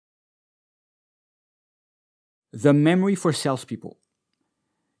The memory for salespeople.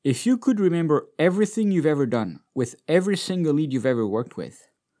 If you could remember everything you've ever done with every single lead you've ever worked with,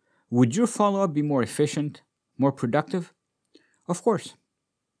 would your follow-up be more efficient, more productive? Of course.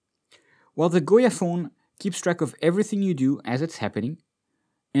 Well, the goyaPhone keeps track of everything you do as it's happening,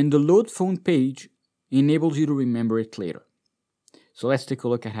 and the load phone page enables you to remember it later. So let's take a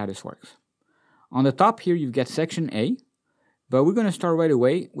look at how this works. On the top here, you've got section A, but we're going to start right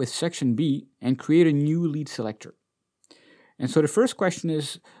away with section B and create a new lead selector. And so the first question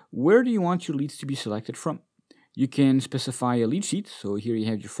is, where do you want your leads to be selected from? You can specify a lead sheet. So here you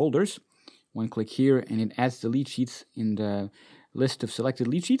have your folders. One click here and it adds the lead sheets in the list of selected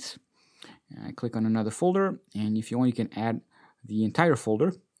lead sheets. Click on another folder, and if you want, you can add the entire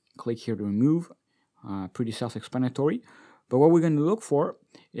folder. Click here to remove. Pretty self-explanatory. But what we're going to look for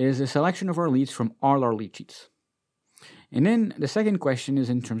is a selection of our leads from all our lead sheets. And then the second question is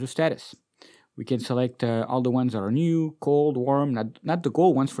in terms of status. We can select all the ones that are new, cold, warm, not the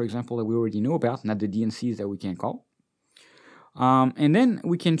cold ones, for example, that we already know about, not the DNCs that we can call. And then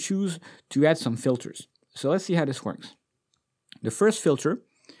we can choose to add some filters. So let's see how this works. The first filter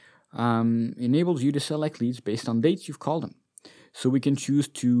enables you to select leads based on dates you've called them. So we can choose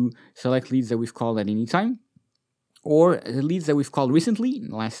to select leads that we've called at any time, or leads that we've called recently in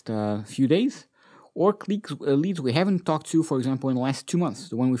the last few days, or leads we haven't talked to, for example, in the last 2 months,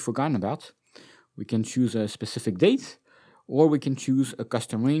 the one we've forgotten about. We can choose a specific date, or we can choose a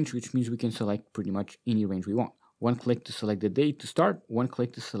custom range, which means we can select pretty much any range we want. One click to select the date to start, one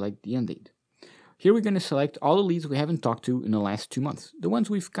click to select the end date. Here we're going to select all the leads we haven't talked to in the last 2 months, the ones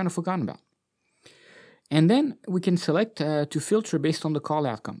we've kind of forgotten about. And then we can select to filter based on the call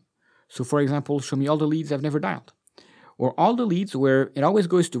outcome. So for example, show me all the leads I've never dialed, or all the leads where it always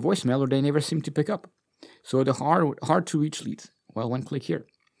goes to voicemail or they never seem to pick up. So the hard to reach leads. Well, one click here.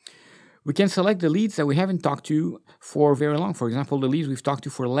 We can select the leads that we haven't talked to for very long. For example, the leads we've talked to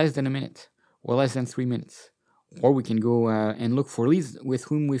for less than a minute or less than 3 minutes. Or we can go and look for leads with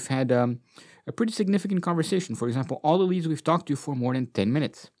whom we've had a pretty significant conversation. For example, all the leads we've talked to for more than 10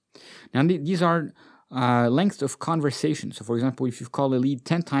 minutes. Now, these are length of conversation. So for example, if you've called a lead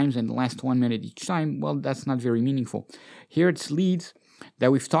 10 times and the last 1 minute each time, well, that's not very meaningful. Here it's leads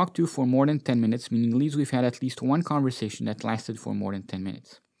that we've talked to for more than 10 minutes, meaning leads we've had at least one conversation that lasted for more than 10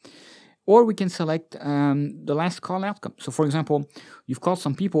 minutes. Or we can select the last call outcome. So for example, you've called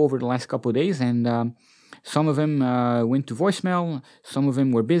some people over the last couple of days, and some of them went to voicemail, some of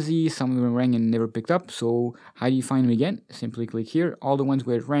them were busy, some of them rang and never picked up. So how do you find them again? Simply click here. All the ones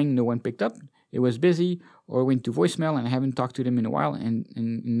where it rang, no one picked up. It was busy or went to voicemail and I haven't talked to them in a while, and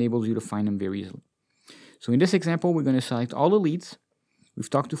enables you to find them very easily. So in this example, we're going to select all the leads we've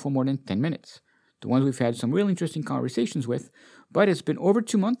talked to for more than 10 minutes. The ones we've had some real interesting conversations with, but it's been over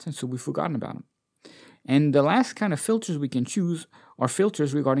 2 months and so we've forgotten about them. And the last kind of filters we can choose are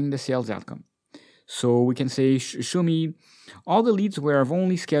filters regarding the sales outcome. So we can say, show me all the leads where I've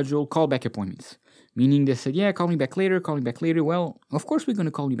only scheduled callback appointments. Meaning they said, yeah, call me back later, call me back later. Well, of course we're going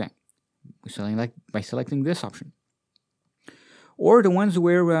to call you back by selecting this option. Or the ones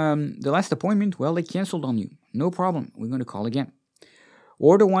where the last appointment, well, they canceled on you. No problem, we're going to call again.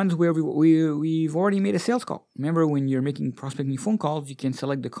 Or the ones where we've already made a sales call. Remember, when you're making prospecting phone calls, you can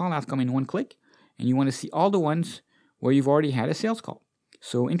select the call outcome in one click, and you want to see all the ones where you've already had a sales call.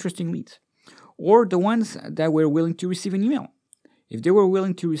 So interesting leads. Or the ones that were willing to receive an email. If they were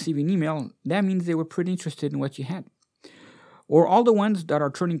willing to receive an email, that means they were pretty interested in what you had. Or all the ones that are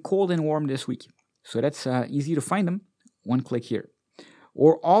turning cold and warm this week. So that's easy to find them. One click here.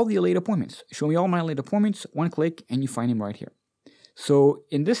 Or all the late appointments. Show me all my late appointments. One click and you find them right here. So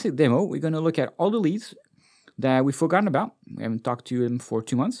in this demo, we're going to look at all the leads that we've forgotten about. We haven't talked to them for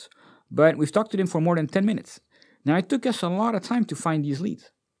 2 months, but we've talked to them for more than 10 minutes. Now, it took us a lot of time to find these leads.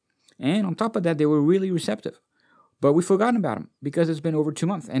 And on top of that, they were really receptive. But we've forgotten about them because it's been over 2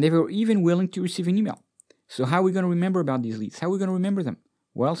 months, and they were even willing to receive an email. So how are we going to remember about these leads? How are we going to remember them?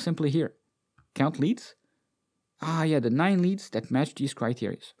 Well, simply here. Count leads. The 9 leads that match these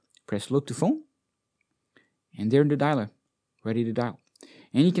criteria. Press load to phone, and they're in the dialer, ready to dial.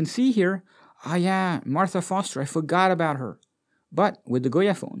 And you can see here, Martha Foster, I forgot about her. But with the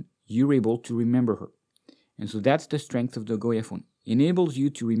goyaPhone, you're able to remember her. And so that's the strength of the goyaPhone. Enables you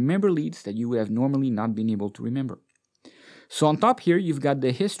to remember leads that you would have normally not been able to remember. So on top here, you've got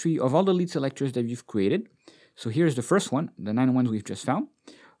the history of all the lead selectors that you've created. So here's the first one, the 9 ones we've just found.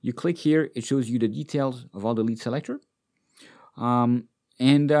 You click here, it shows you the details of all the lead selector.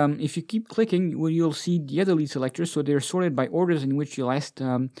 If you keep clicking, you'll see the other lead selectors. So they're sorted by orders in which you last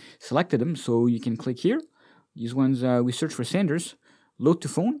selected them. So you can click here. These ones, we search for Sanders, load to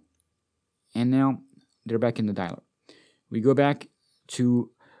phone. And now they're back in the dialer. We go back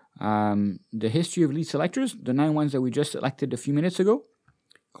to the history of lead selectors, the 9 ones that we just selected a few minutes ago.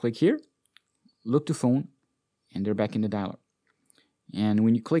 Click here, look to phone, and they're back in the dialer. And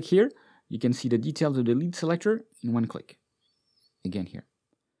when you click here, you can see the details of the lead selector in one click. Again here.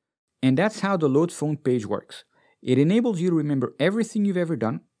 And that's how the load phone page works. It enables you to remember everything you've ever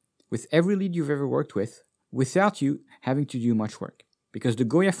done with every lead you've ever worked with without you having to do much work. Because the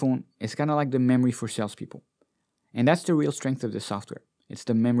goyaPhone is kind of like the memory for salespeople. And that's the real strength of the software. It's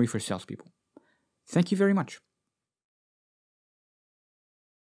the memory for salespeople. Thank you very much.